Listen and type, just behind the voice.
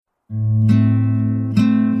This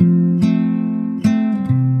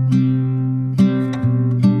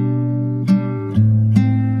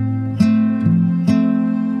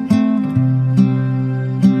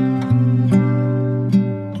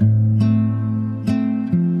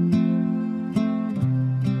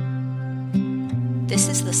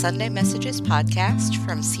is the Sunday Messages podcast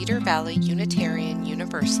from Cedar Valley Unitarian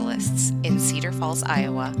Universalists in Cedar Falls,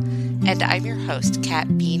 Iowa, and I'm your host,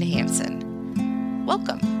 Kat Bean Hansen.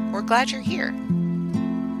 Welcome. We're glad you're here.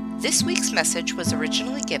 This week's message was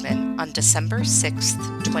originally given on December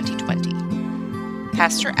 6th, 2020.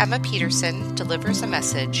 Pastor Emma Peterson delivers a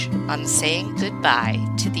message on saying goodbye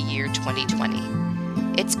to the year 2020.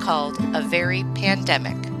 It's called A Very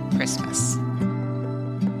Pandemic Christmas.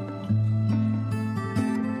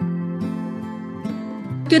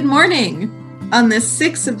 Good morning on this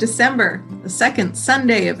 6th of December, the second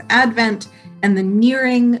Sunday of Advent and the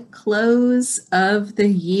nearing close of the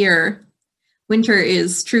year. Winter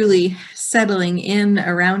is truly settling in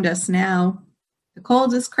around us now. The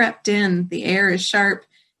cold has crept in, the air is sharp,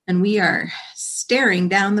 and we are staring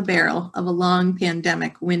down the barrel of a long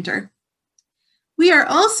pandemic winter. We are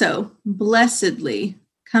also blessedly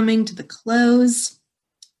coming to the close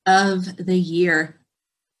of the year.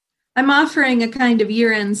 I'm offering a kind of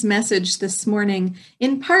year-ends message this morning,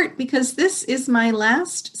 in part because this is my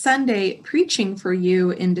last Sunday preaching for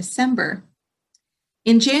you in December.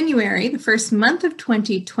 In January, the first month of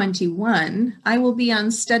 2021, I will be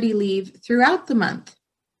on study leave throughout the month.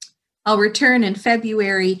 I'll return in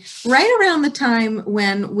February, right around the time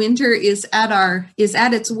when winter is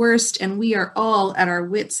at its worst and we are all at our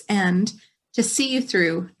wits' end to see you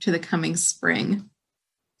through to the coming spring.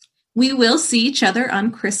 We will see each other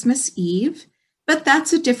on Christmas Eve, but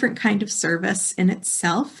that's a different kind of service in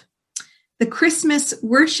itself. The Christmas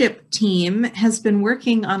worship team has been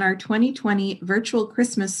working on our 2020 virtual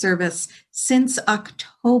Christmas service since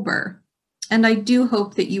October, and I do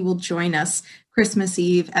hope that you will join us Christmas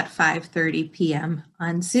Eve at 5:30 p.m.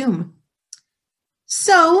 on Zoom.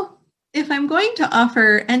 So, if I'm going to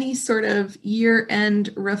offer any sort of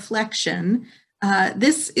year-end reflection,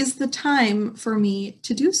 this is the time for me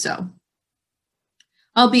to do so.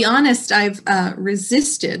 I'll be honest, I've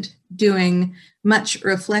resisted doing much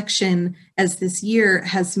reflection as this year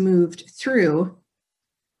has moved through.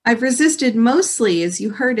 I've resisted mostly, as you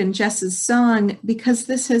heard in Jess's song, because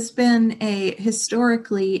this has been a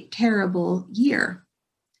historically terrible year.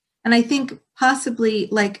 And I think possibly,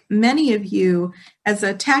 like many of you, as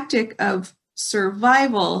a tactic of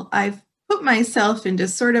survival, I've put myself into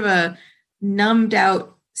sort of a numbed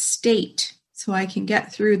out state so I can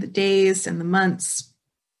get through the days and the months.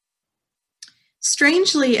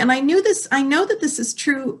 Strangely, and I know that this is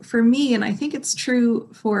true for me, and I think it's true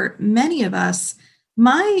for many of us,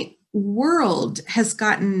 my world has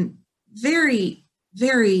gotten very,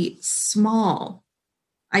 very small.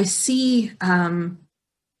 I see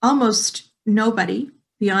almost nobody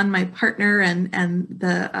beyond my partner and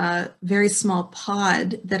the very small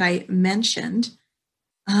pod that I mentioned.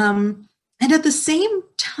 And at the same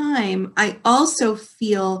time, I also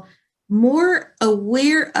feel more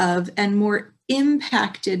aware of and more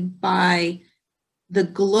impacted by the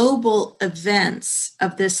global events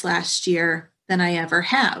of this last year than I ever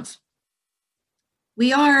have.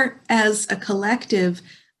 We are, as a collective,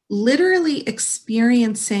 literally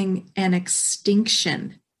experiencing an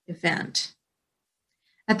extinction event.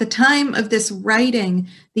 At the time of this writing,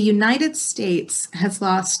 the United States has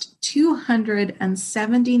lost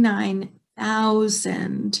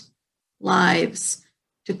 279,000 lives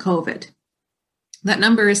to COVID. That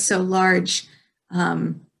number is so large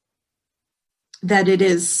that it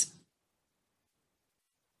is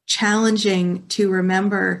challenging to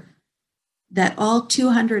remember that all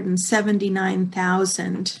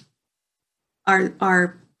 279,000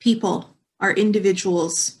 are people, are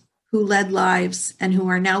individuals who led lives and who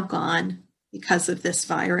are now gone because of this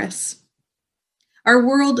virus. Our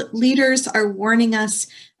world leaders are warning us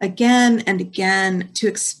again and again to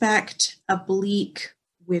expect a bleak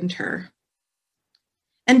winter.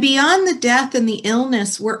 And beyond the death and the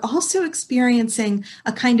illness, we're also experiencing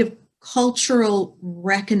a kind of cultural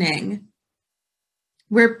reckoning.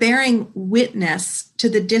 We're bearing witness to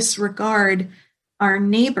the disregard our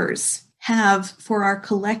neighbors have for our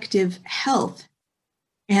collective health.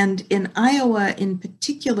 And in Iowa in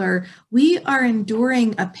particular, we are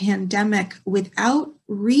enduring a pandemic without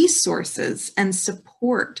resources and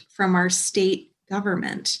support from our state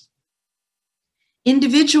government.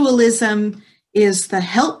 Individualism is the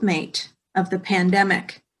helpmate of the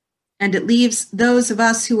pandemic, and it leaves those of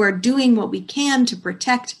us who are doing what we can to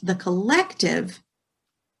protect the collective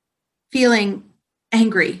feeling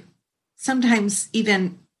angry sometimes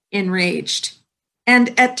even enraged.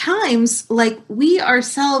 And at times, like we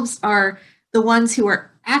ourselves are the ones who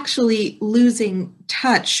are actually losing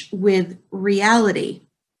touch with reality.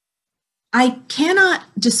 I cannot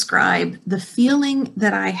describe the feeling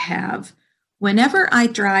that I have whenever I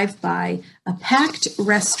drive by a packed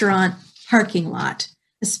restaurant parking lot,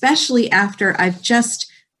 especially after I've just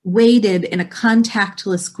waited in a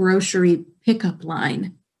contactless grocery pickup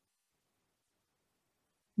line.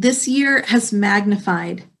 This year has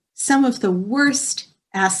magnified some of the worst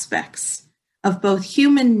aspects of both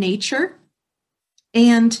human nature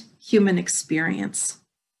and human experience,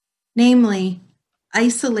 namely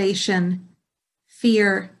isolation,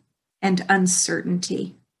 fear, and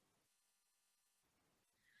uncertainty.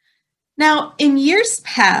 Now, in years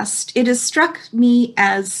past, it has struck me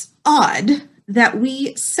as odd that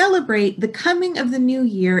we celebrate the coming of the new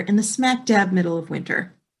year in the smack dab middle of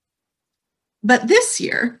winter. But this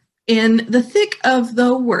year, in the thick of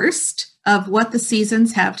the worst of what the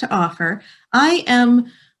seasons have to offer, I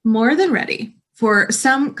am more than ready for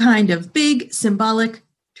some kind of big symbolic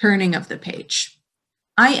turning of the page.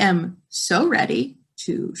 I am so ready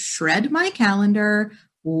to shred my calendar,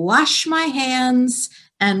 wash my hands,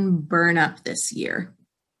 and burn up this year.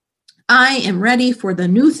 I am ready for the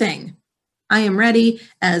new thing. I am ready,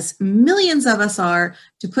 as millions of us are,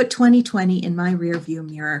 to put 2020 in my rearview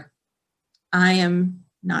mirror. I am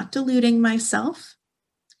not deluding myself.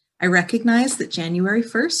 I recognize that January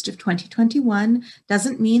 1st of 2021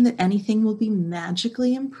 doesn't mean that anything will be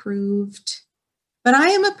magically improved. But I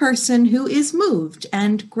am a person who is moved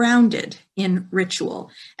and grounded in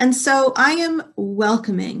ritual. And so I am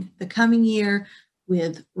welcoming the coming year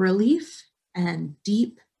with relief and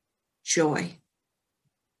deep joy.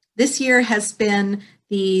 This year has been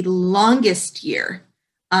the longest year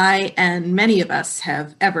I and many of us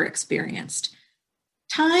have ever experienced.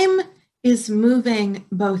 Time is moving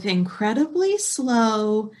both incredibly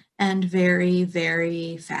slow and very,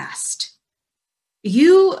 very fast.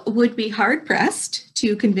 You would be hard-pressed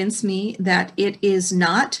to convince me that it is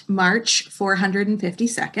not March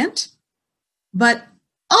 452nd, but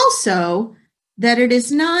also that it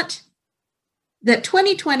is not, that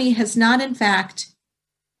 2020 has not, in fact,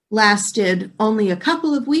 lasted only a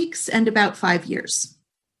couple of weeks and about 5 years.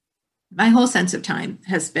 My whole sense of time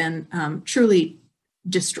has been truly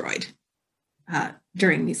destroyed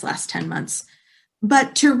during these last 10 months.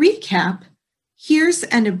 But to recap, here's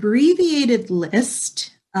an abbreviated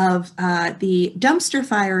list of the dumpster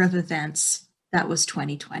fire of events that was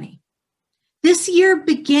 2020. This year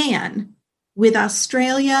began with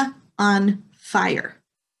Australia on fire.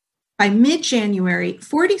 By mid-January,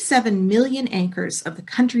 47 million acres of the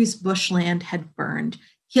country's bushland had burned,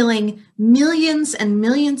 killing millions and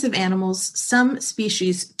millions of animals, some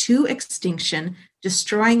species to extinction,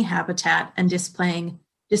 destroying habitat, and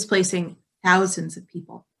displacing thousands of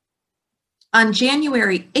people. On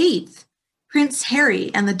January 8th, Prince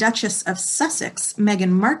Harry and the Duchess of Sussex,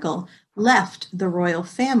 Meghan Markle, left the royal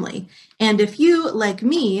family. And if you, like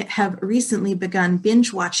me, have recently begun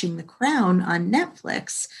binge watching The Crown on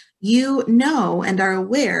Netflix, you know and are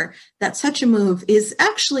aware that such a move is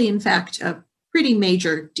actually, in fact, a pretty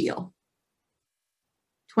major deal.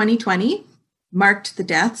 2020 marked the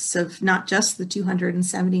deaths of not just the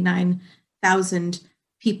 279,000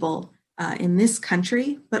 people in this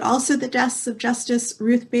country, but also the deaths of Justice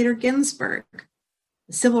Ruth Bader Ginsburg,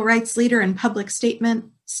 the civil rights leader and public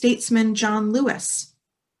statesman John Lewis,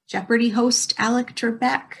 Jeopardy host Alec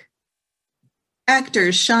Trebek,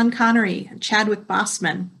 actors Sean Connery and Chadwick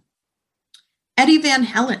Boseman, Eddie Van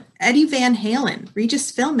Halen,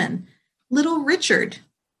 Regis Philbin, Little Richard,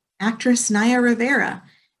 actress Naya Rivera,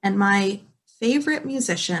 and my favorite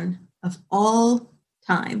musician of all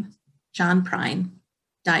time, John Prine,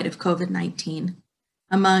 died of COVID-19,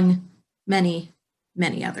 among many,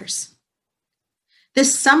 many others.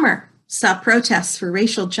 This summer saw protests for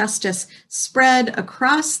racial justice spread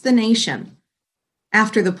across the nation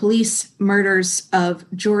after the police murders of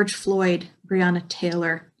George Floyd, Breonna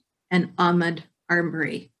Taylor, and Ahmaud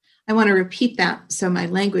Arbery. I want to repeat that so my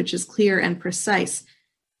language is clear and precise.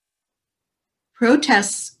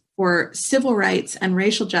 Protests for civil rights and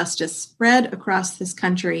racial justice spread across this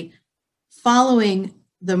country following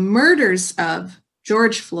the murders of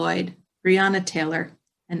George Floyd, Breonna Taylor,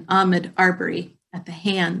 and Ahmaud Arbery at the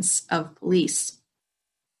hands of police.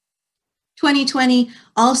 2020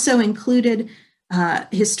 also included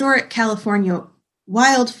historic California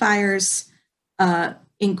wildfires,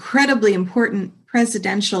 incredibly important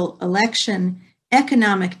presidential election,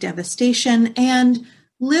 economic devastation, and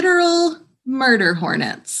literal murder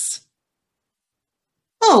hornets.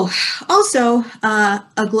 Oh, also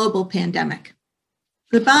a global pandemic.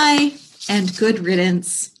 Goodbye and good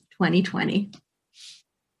riddance, 2020.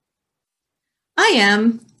 I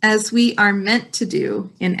am, as we are meant to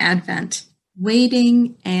do in Advent,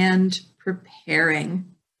 waiting and preparing.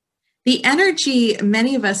 The energy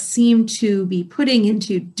many of us seem to be putting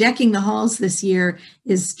into decking the halls this year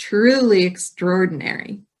is truly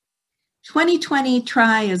extraordinary. 2020,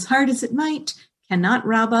 try as hard as it might, cannot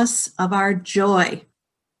rob us of our joy.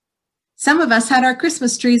 Some of us had our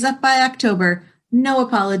Christmas trees up by October. No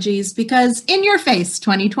apologies, because in your face,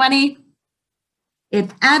 2020.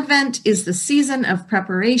 If Advent is the season of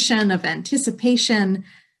preparation, of anticipation,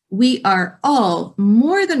 we are all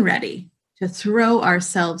more than ready to throw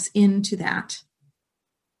ourselves into that.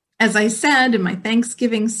 As I said in my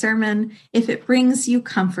Thanksgiving sermon, if it brings you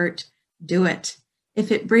comfort, do it.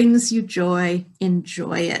 If it brings you joy,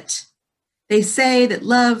 enjoy it. They say that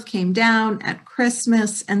love came down at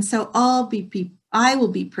Christmas, and so I will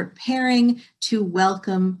be preparing to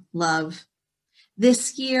welcome love.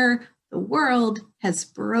 This year, the world has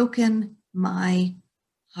broken my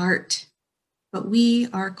heart, but we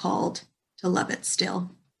are called to love it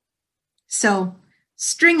still. So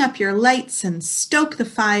string up your lights and stoke the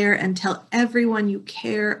fire and tell everyone you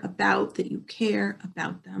care about that you care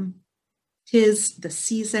about them. 'Tis the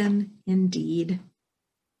season indeed.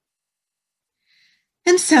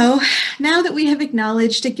 And so, now that we have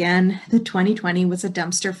acknowledged again that 2020 was a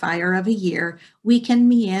dumpster fire of a year, we can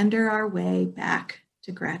meander our way back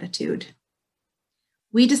to gratitude.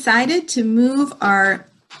 We decided to move our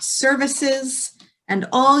services and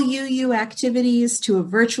all UU activities to a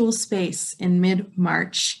virtual space in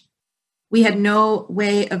mid-March. We had no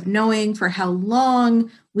way of knowing for how long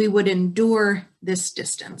we would endure this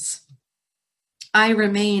distance. I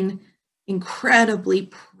remain incredibly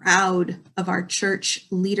proud of our church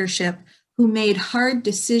leadership who made hard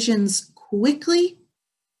decisions quickly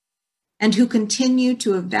and who continue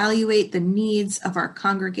to evaluate the needs of our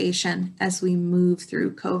congregation as we move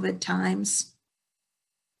through COVID times.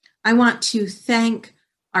 I want to thank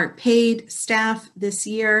our paid staff this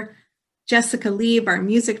year, Jessica Lieb, our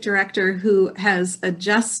music director, who has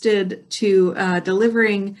adjusted to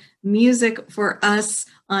delivering music for us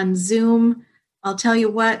on Zoom. I'll tell you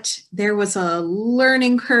what, there was a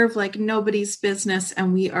learning curve like nobody's business,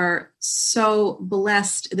 and we are so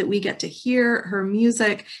blessed that we get to hear her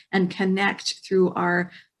music and connect through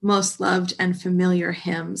our most loved and familiar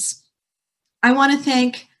hymns. I want to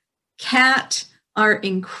thank Kat, our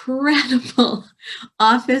incredible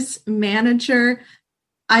office manager.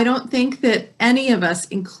 I don't think that any of us,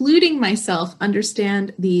 including myself,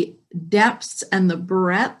 understand the depths and the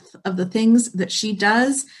breadth of the things that she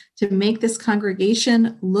does to make this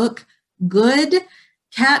congregation look good.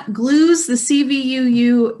 Kat glues the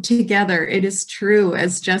CVUU together. It is true,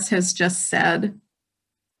 as Jess has just said.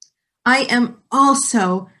 I am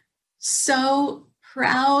also so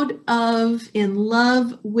proud of, in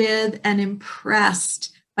love with, and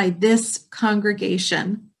impressed by this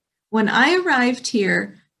congregation. When I arrived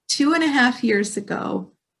here 2.5 years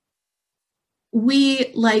ago,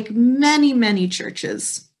 we, like many, many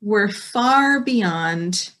churches, were far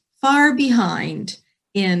behind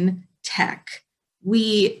in tech.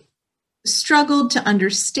 We struggled to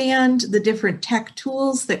understand the different tech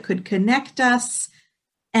tools that could connect us,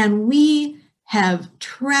 and we have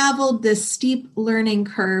traveled this steep learning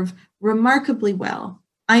curve remarkably well.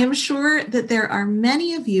 I am sure that there are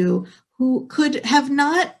many of you who could have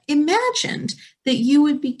not imagined that you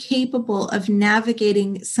would be capable of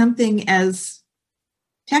navigating something as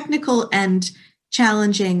technical and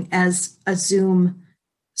challenging as a Zoom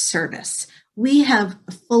service. We have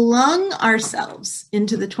flung ourselves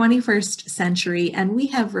into the 21st century, and we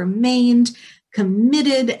have remained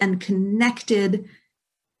committed and connected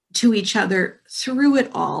to each other through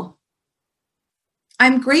it all.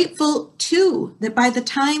 I'm grateful, too, that by the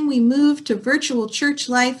time we moved to virtual church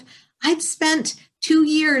life, I'd spent 2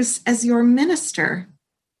 years as your minister.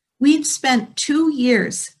 We'd spent 2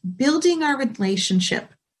 years building our relationship,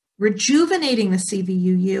 rejuvenating the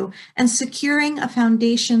CVUU, and securing a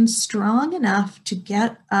foundation strong enough to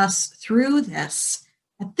get us through this.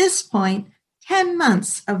 At this point, 10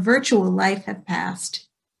 months of virtual life have passed.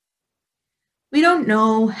 We don't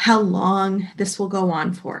know how long this will go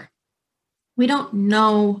on for. We don't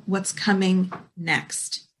know what's coming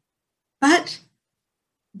next. But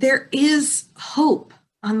there is hope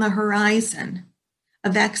on the horizon. A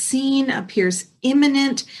vaccine appears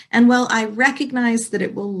imminent, and while I recognize that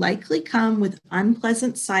it will likely come with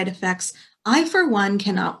unpleasant side effects, I, for one,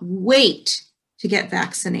 cannot wait to get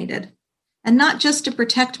vaccinated, and not just to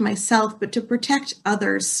protect myself, but to protect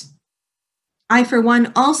others. I, for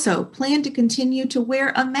one, also plan to continue to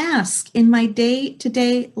wear a mask in my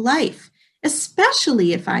day-to-day life,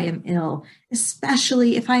 especially if I am ill,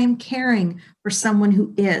 especially if I am caring for someone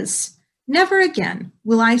who is. Never again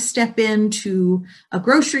will I step into a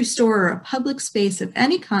grocery store or a public space of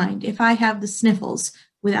any kind if I have the sniffles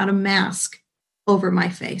without a mask over my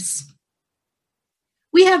face.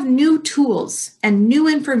 We have new tools and new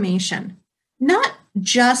information, not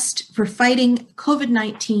just for fighting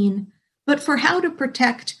COVID-19, but for how to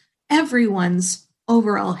protect everyone's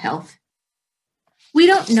overall health. We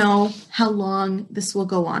don't know how long this will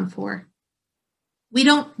go on for. We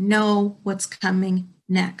don't know what's coming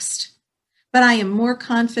next. But I am more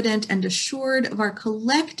confident and assured of our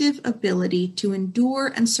collective ability to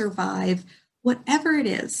endure and survive whatever it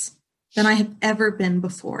is than I have ever been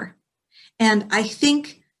before. And I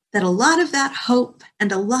think that a lot of that hope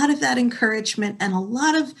and a lot of that encouragement and a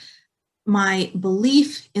lot of my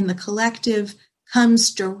belief in the collective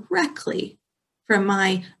comes directly from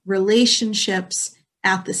my relationships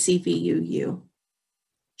at the CVUU.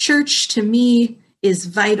 Church to me is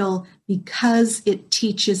vital because it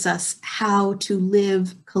teaches us how to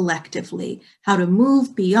live collectively, how to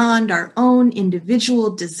move beyond our own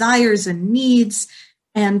individual desires and needs,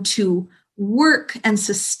 and to work and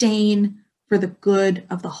sustain for the good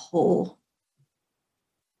of the whole.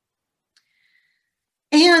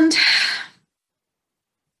 And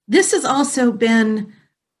this has also been,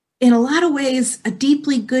 in a lot of ways, a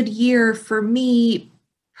deeply good year for me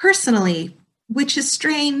personally, which is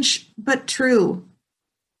strange but true.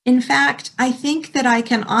 In fact, I think that I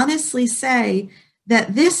can honestly say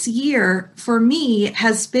that this year for me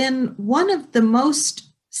has been one of the most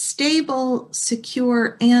stable,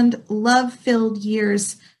 secure, and love-filled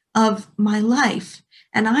years of my life.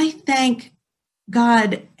 And I thank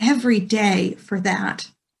God every day for that.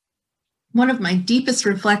 One of my deepest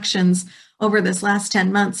reflections over this last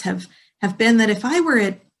 10 months have been that if I were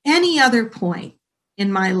at any other point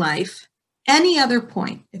in my life, any other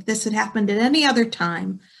point, if this had happened at any other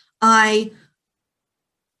time, I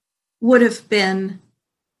would have been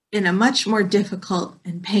in a much more difficult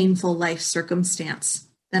and painful life circumstance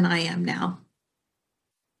than I am now.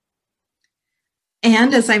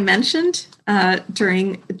 And as I mentioned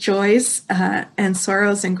during joys and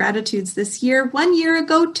sorrows and gratitudes this year, 1 year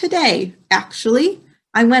ago today, actually,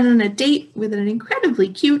 I went on a date with an incredibly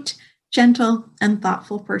cute, gentle, and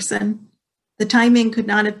thoughtful person. The timing could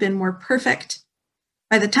not have been more perfect.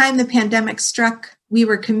 By the time the pandemic struck, we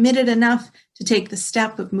were committed enough to take the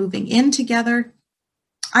step of moving in together.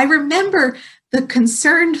 I remember the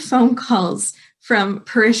concerned phone calls from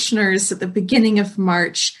parishioners at the beginning of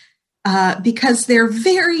March because their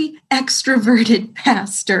very extroverted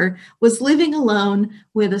pastor was living alone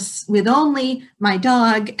with only my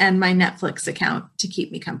dog and my Netflix account to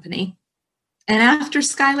keep me company. And after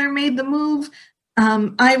Skylar made the move,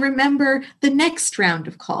 I remember the next round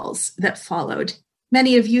of calls that followed.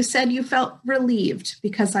 Many of you said you felt relieved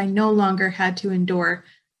because I no longer had to endure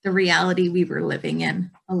the reality we were living in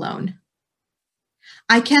alone.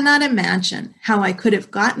 I cannot imagine how I could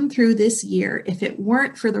have gotten through this year if it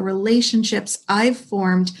weren't for the relationships I've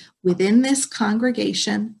formed within this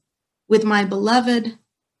congregation, with my beloved,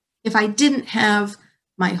 if I didn't have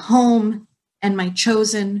my home and my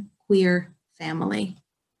chosen queer family.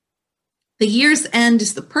 The year's end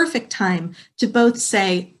is the perfect time to both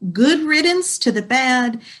say good riddance to the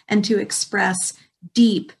bad and to express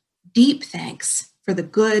deep, deep thanks for the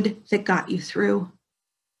good that got you through.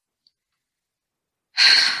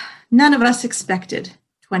 None of us expected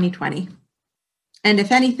 2020. And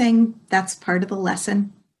if anything, that's part of the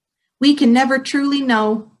lesson. We can never truly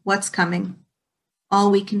know what's coming. All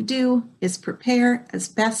we can do is prepare as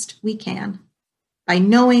best we can by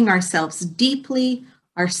knowing ourselves deeply,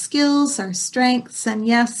 our skills, our strengths, and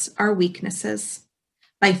yes, our weaknesses,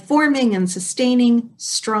 by forming and sustaining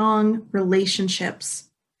strong relationships,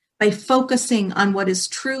 by focusing on what is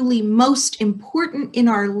truly most important in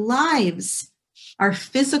our lives, our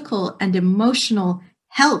physical and emotional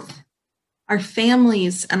health, our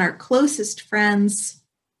families and our closest friends,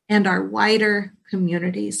 and our wider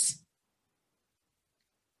communities.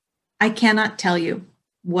 I cannot tell you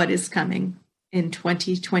what is coming in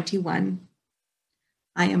 2021.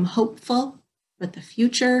 I am hopeful, but the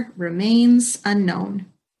future remains unknown.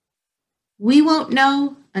 We won't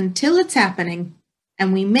know until it's happening,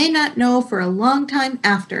 and we may not know for a long time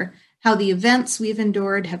after how the events we've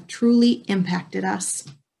endured have truly impacted us.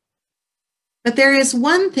 But there is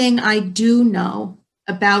one thing I do know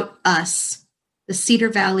about us, the Cedar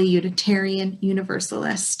Valley Unitarian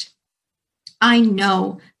Universalist. I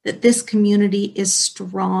know that this community is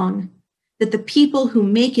strong, that the people who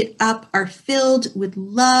make it up are filled with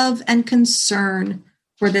love and concern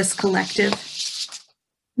for this collective.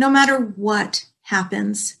 No matter what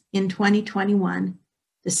happens in 2021,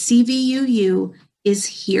 the CVUU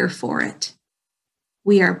is here for it.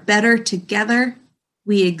 We are better together.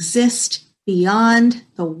 We exist beyond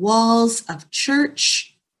the walls of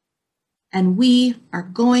church, and we are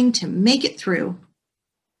going to make it through.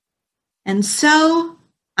 And so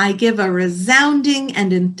I give a resounding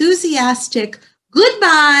and enthusiastic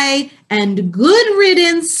goodbye and good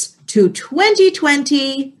riddance to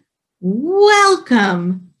 2020.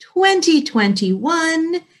 Welcome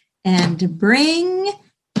 2021, and bring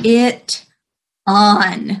it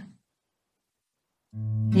on.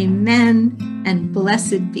 Amen and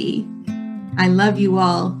blessed be. I love you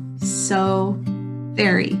all so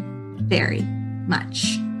very, very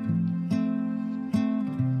much.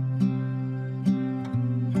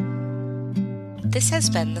 This has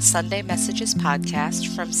been the Sunday Messages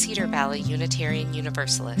podcast from Cedar Valley Unitarian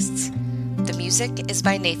Universalists. The music is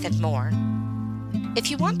by Nathan Moore.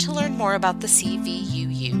 If you want to learn more about the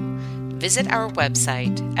CVUU, visit our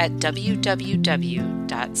website at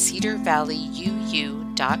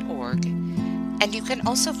www.cedarvalleyuu.org, and you can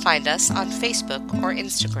also find us on Facebook or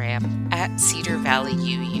Instagram at Cedar Valley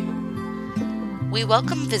UU. We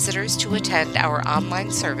welcome visitors to attend our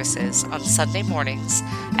online services on Sunday mornings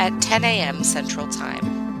at 10 a.m. Central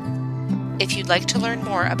Time. If you'd like to learn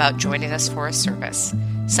more about joining us for a service,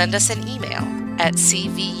 send us an email at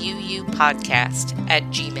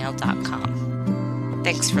cvuupodcast@gmail.com.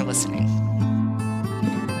 Thanks for listening.